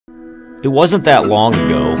It wasn't that long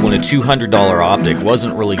ago when a $200 optic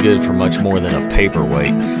wasn't really good for much more than a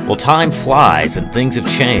paperweight. Well, time flies and things have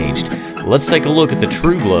changed. Let's take a look at the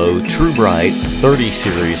TruGlo TRU-Brite 30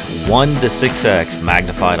 series 1 to 6x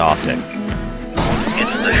magnified optic.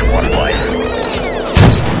 It's the SHWAT light.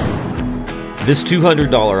 This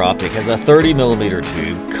 $200 optic has a 30mm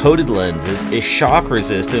tube, coated lenses, is shock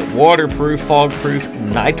resistant, waterproof, fog-proof,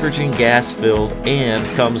 nitrogen gas filled, and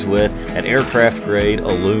comes with an aircraft grade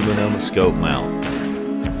aluminum scope mount.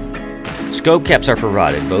 Scope caps are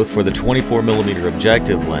provided both for the 24mm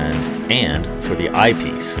objective lens and for the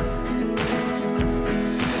eyepiece.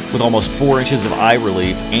 With almost 4 inches of eye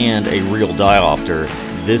relief and a real diopter,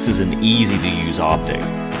 this is an easy to use optic.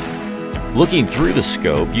 Looking through the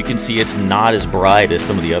scope, you can see it's not as bright as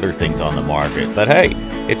some of the other things on the market, but hey,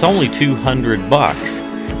 it's only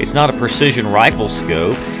 $200. It's not a precision rifle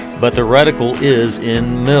scope, but the reticle is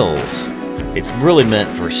in mils. It's really meant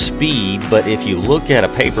for speed, but if you look at a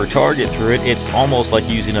paper target through it, it's almost like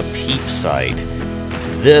using a peep sight.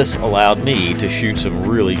 This allowed me to shoot some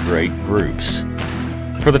really great groups.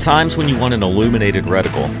 For the times when you want an illuminated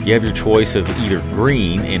reticle, you have your choice of either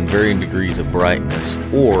green in varying degrees of brightness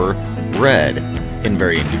or red in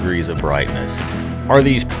varying degrees of brightness. Are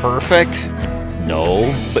these perfect?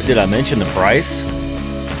 No, but did I mention the price?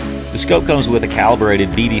 The scope comes with a calibrated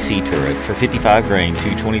BDC turret for 55 grain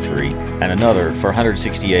 223 and another for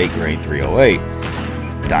 168 grain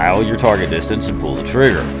 308. Dial your target distance and pull the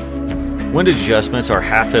trigger. Wind adjustments are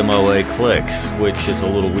half MOA clicks, which is a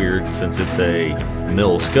little weird since it's a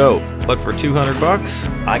mil scope, but for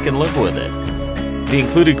 $200, I can live with it. The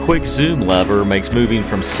included quick zoom lever makes moving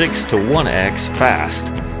from 6 to 1x fast.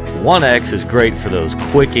 1x is great for those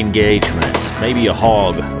quick engagements, maybe a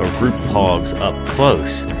hog or group of hogs up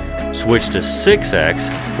close. Switch to 6x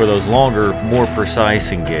for those longer, more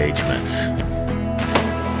precise engagements.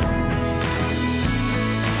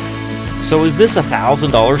 So is this a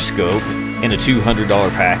 $1,000 scope in a $200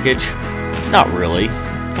 package? Not really.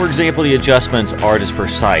 For example, the adjustments aren't as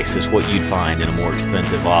precise as what you'd find in a more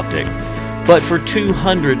expensive optic. But for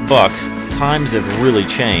 $200, times have really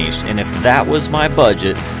changed, and if that was my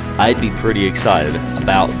budget, I'd be pretty excited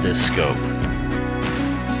about this scope.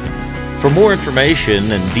 For more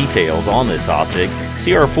information and details on this optic,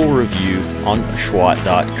 see our full review on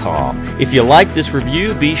SHWAT.com. If you like this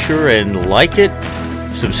review, be sure and like it,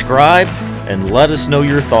 subscribe, and let us know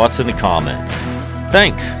your thoughts in the comments.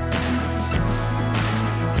 Thanks!